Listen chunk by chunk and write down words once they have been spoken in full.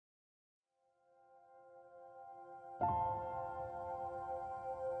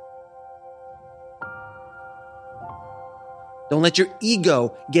Don't let your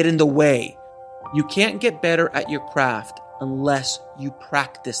ego get in the way. You can't get better at your craft unless you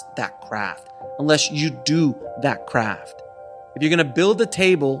practice that craft, unless you do that craft. If you're going to build a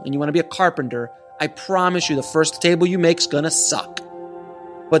table and you want to be a carpenter, I promise you the first table you make is going to suck.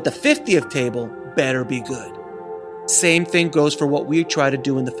 But the 50th table better be good. Same thing goes for what we try to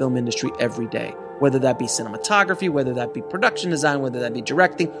do in the film industry every day, whether that be cinematography, whether that be production design, whether that be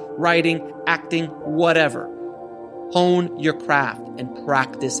directing, writing, acting, whatever. Hone your craft and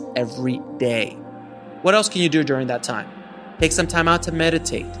practice every day. What else can you do during that time? Take some time out to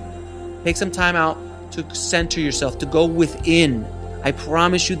meditate. Take some time out to center yourself, to go within. I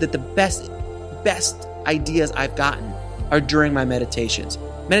promise you that the best ideas I've gotten are during my meditations.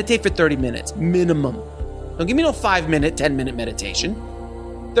 Meditate for 30 minutes, minimum. Don't give me no 5-minute, 10-minute meditation.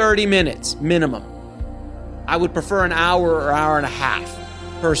 30 minutes, minimum. I would prefer an hour or hour and a half,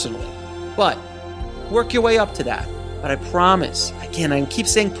 personally. But work your way up to that. But I promise, again, I keep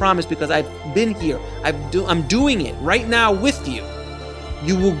saying promise because I've been here. I'm doing it right now with you.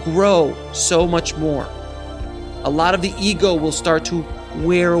 You will grow so much more. A lot of the ego will start to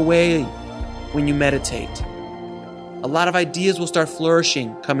wear away when you meditate. A lot of ideas will start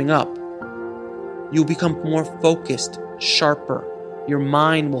flourishing, coming up. You'll become more focused, sharper. Your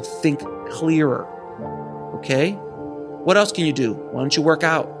mind will think clearer. Okay? What else can you do? Why don't you work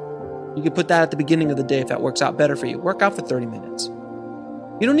out? You can put that at the beginning of the day if that works out better for you. Work out for 30 minutes.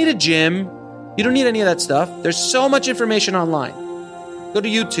 You don't need a gym. You don't need any of that stuff. There's so much information online. Go to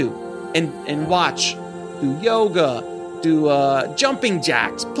YouTube and watch. Do yoga. Do jumping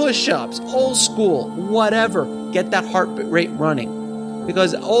jacks, push-ups, old school, whatever. Get that heart rate running.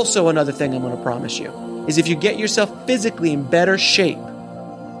 Because also another thing I'm going to promise you is if you get yourself physically in better shape,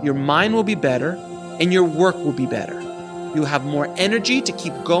 your mind will be better and your work will be better. You have more energy to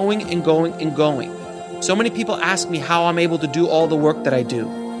keep going and going and going. So many people ask me how I'm able to do all the work that I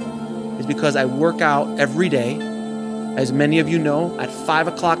do. It's because I work out every day. As many of you know, at 5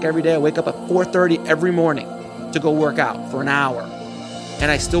 o'clock every day, I wake up at 4:30 every morning to go work out for an hour.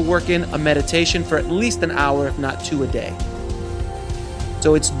 And I still work in a meditation for at least an hour, if not 2 a day.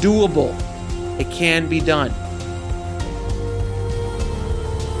 So it's doable. It can be done.